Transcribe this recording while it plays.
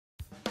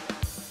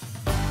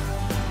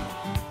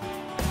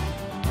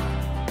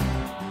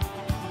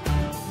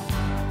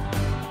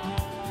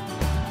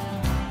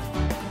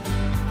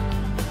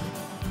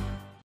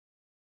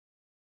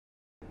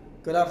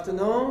Good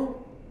afternoon.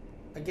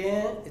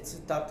 Again, it's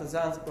Dr.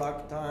 Zhang's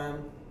block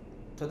time.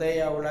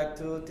 Today I would like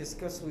to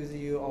discuss with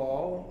you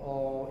all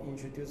or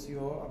introduce you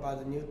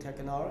about the new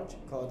technology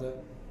called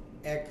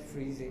egg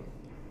freezing.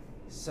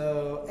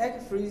 So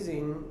egg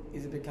freezing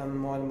is becoming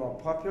more and more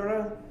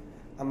popular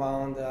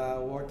among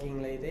the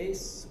working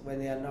ladies when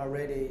they are not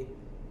ready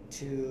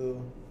to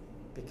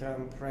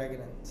become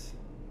pregnant.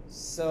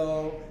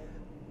 So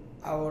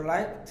I would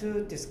like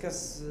to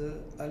discuss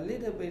a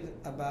little bit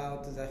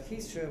about the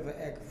history of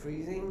egg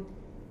freezing,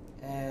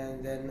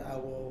 and then I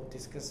will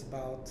discuss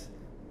about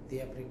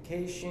the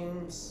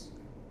applications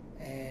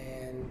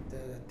and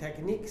the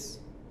techniques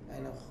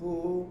and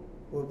who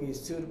will be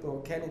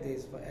suitable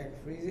candidates for egg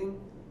freezing,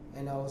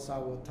 and also I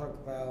will talk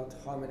about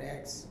how many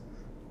eggs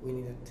we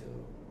needed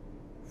to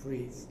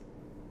freeze.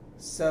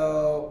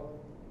 So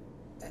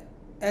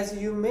as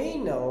you may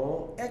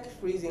know, egg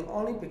freezing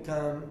only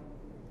became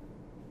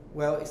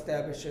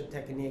well-established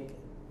technique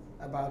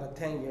about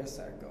 10 years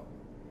ago.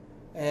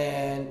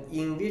 And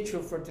in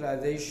vitro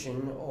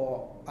fertilization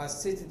or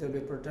assisted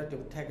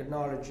reproductive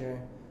technology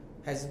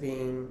has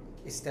been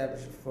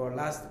established for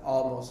last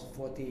almost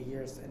 40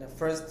 years. And the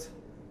first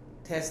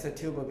test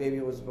tube baby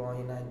was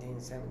born in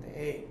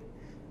 1978.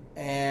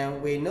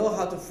 And we know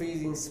how to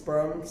freeze in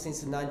sperm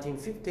since the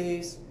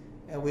 1950s,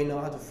 and we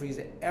know how to freeze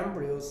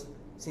embryos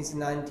since the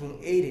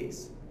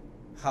 1980s.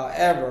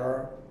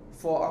 However,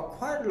 for a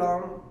quite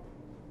long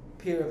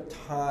period of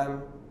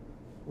time,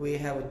 we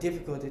have a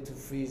difficulty to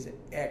freeze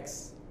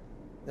eggs,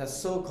 the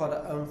so-called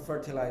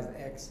unfertilized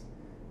eggs.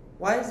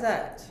 Why is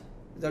that?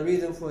 The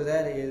reason for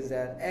that is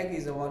that egg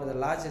is one of the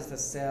largest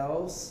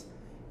cells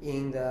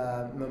in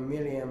the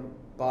mammalian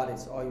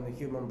bodies or in the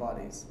human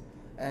bodies,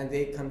 and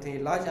they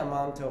contain large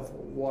amount of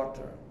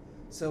water.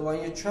 So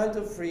when you're trying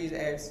to freeze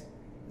eggs,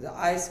 the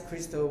ice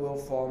crystal will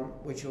form,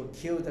 which will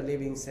kill the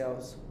living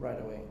cells right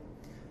away.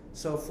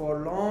 So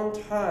for a long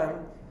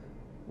time,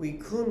 we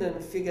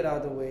couldn't figure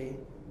out a way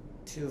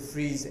to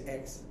freeze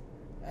eggs.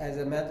 As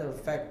a matter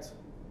of fact,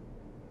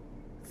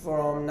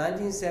 from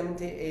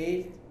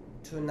 1978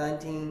 to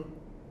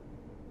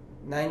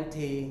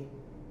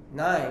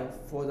 1999,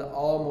 for the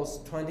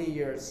almost 20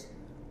 years,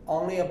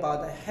 only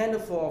about a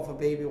handful of a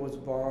baby was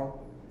born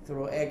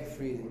through egg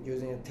freezing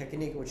using a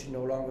technique which is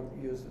no longer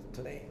used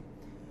today.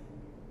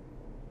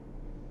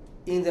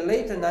 In the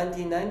late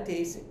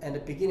 1990s and the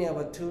beginning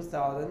of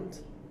 2000,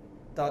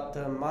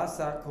 Dr.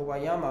 Masa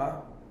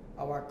Kawayama,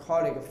 our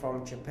colleague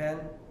from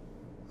Japan,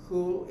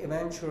 who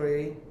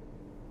eventually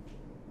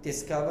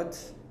discovered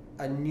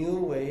a new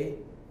way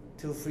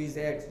to freeze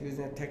eggs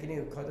using a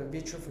technique called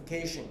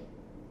vitrification,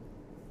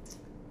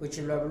 which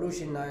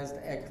revolutionized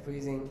egg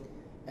freezing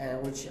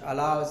and which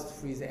allows to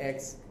freeze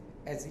eggs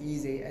as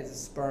easy as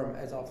sperm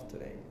as of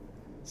today.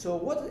 So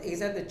what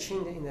exactly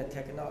changed in the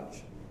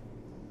technology?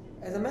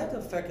 As a matter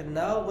of fact,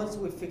 now once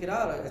we figured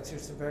out, it's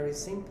just very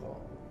simple.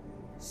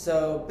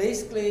 So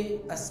basically,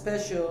 a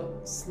special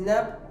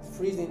snap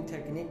freezing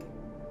technique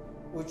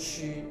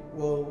which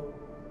will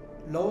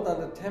lower down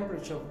the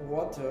temperature of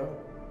water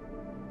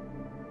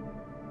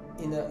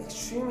in an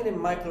extremely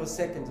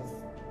microseconds.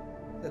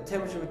 The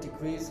temperature will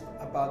decrease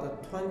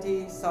about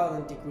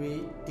 20,000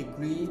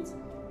 degrees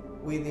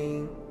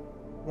within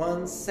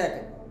 1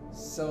 second.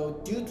 So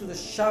due to the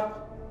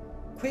sharp,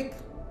 quick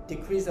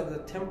decrease of the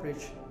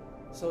temperature,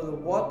 so the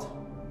water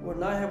will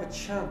not have a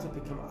chance to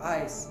become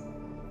ice.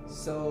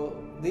 So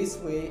this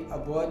way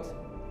avoid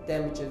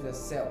damages the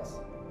cells,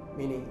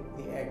 meaning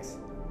the eggs.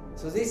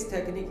 So this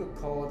technique is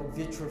called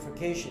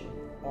vitrification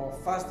or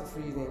fast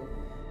freezing,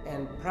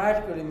 and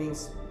practically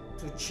means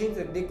to change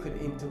the liquid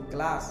into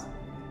glass.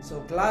 So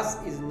glass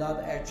is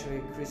not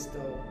actually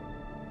crystal,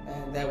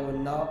 and that will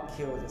not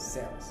kill the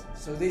cells.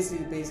 So this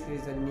is basically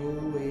the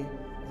new way,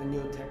 the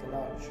new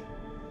technology.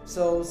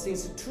 So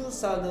since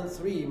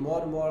 2003,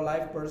 more and more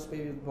live birth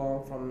babies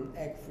born from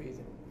egg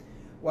freezing.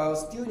 While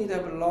still need to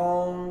have a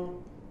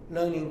long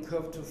learning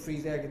curve to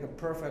freeze egg in the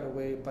perfect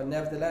way, but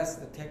nevertheless,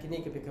 the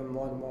technique become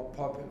more and more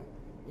popular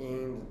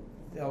in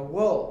the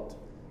world.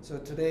 So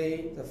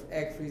today, the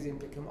egg freezing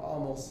become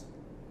almost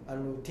a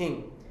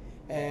routine.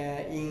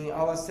 In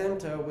our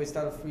center, we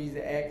started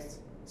freezing eggs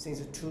since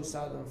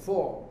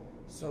 2004.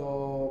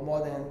 So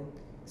more than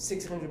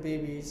 600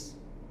 babies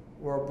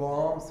were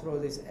born through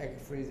this egg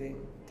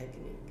freezing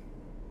technique.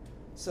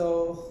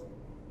 So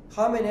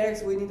how many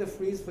eggs we need to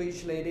freeze for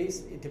each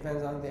ladies? It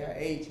depends on their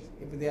age.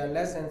 If they are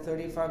less than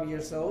 35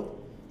 years old,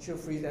 should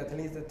freeze at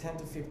least 10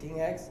 to 15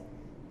 eggs.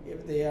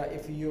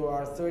 If you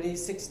are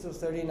 36 to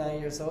 39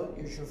 years old,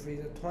 you should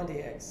freeze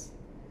 20 eggs.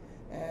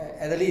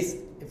 At least,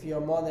 if you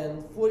are more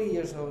than 40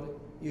 years old,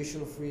 you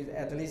should freeze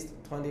at least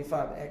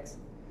 25 eggs,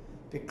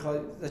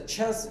 because the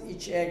chance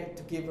each egg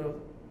to give a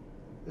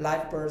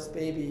live birth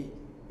baby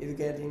is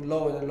getting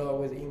lower and lower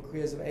with the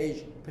increase of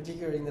age,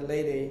 particularly in the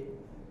lady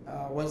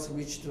once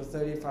reached to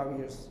 35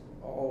 years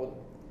old.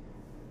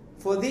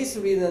 For this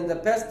reason, the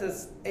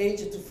best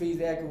age to freeze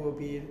egg will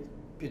be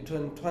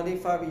between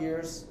 25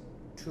 years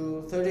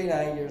to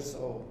 39 years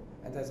old,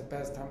 and that's the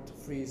best time to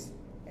freeze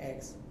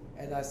eggs.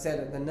 As I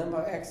said, the number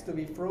of eggs to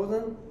be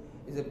frozen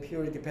It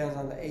purely depends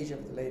on the age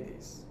of the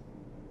ladies.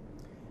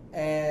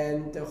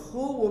 And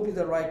who will be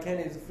the right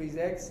candidate to freeze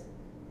eggs?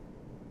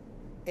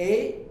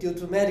 A, due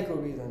to medical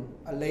reason,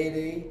 a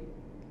lady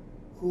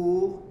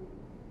who,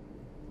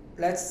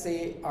 let's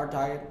say, are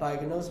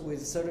diagnosed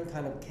with certain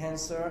kind of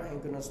cancer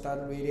and going to start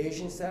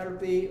radiation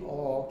therapy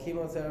or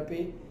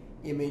chemotherapy,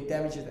 it may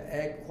damage the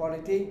egg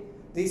quality.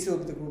 This will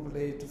be the group of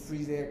lady to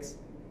freeze eggs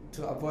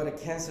to avoid a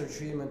cancer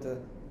treatment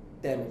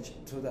damage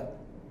to the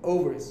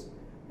ovaries.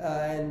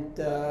 And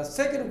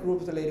second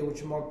group of the lady, which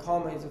is more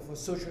common, is for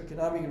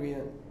socioeconomic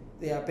reason.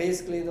 They are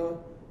basically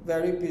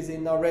very busy,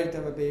 not ready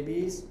to have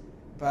babies,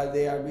 but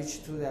they are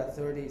reached to their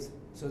 30s.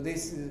 So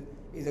this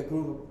is a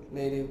group of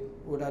lady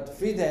who would have to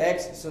freeze their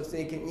eggs so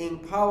they can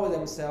empower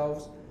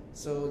themselves,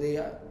 so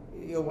it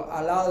will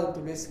allow them to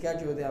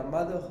reschedule their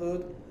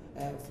motherhood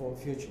and for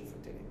future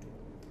fertility.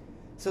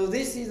 So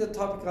this is the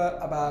topic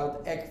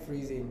about egg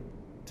freezing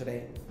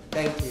today.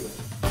 Thank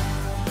you.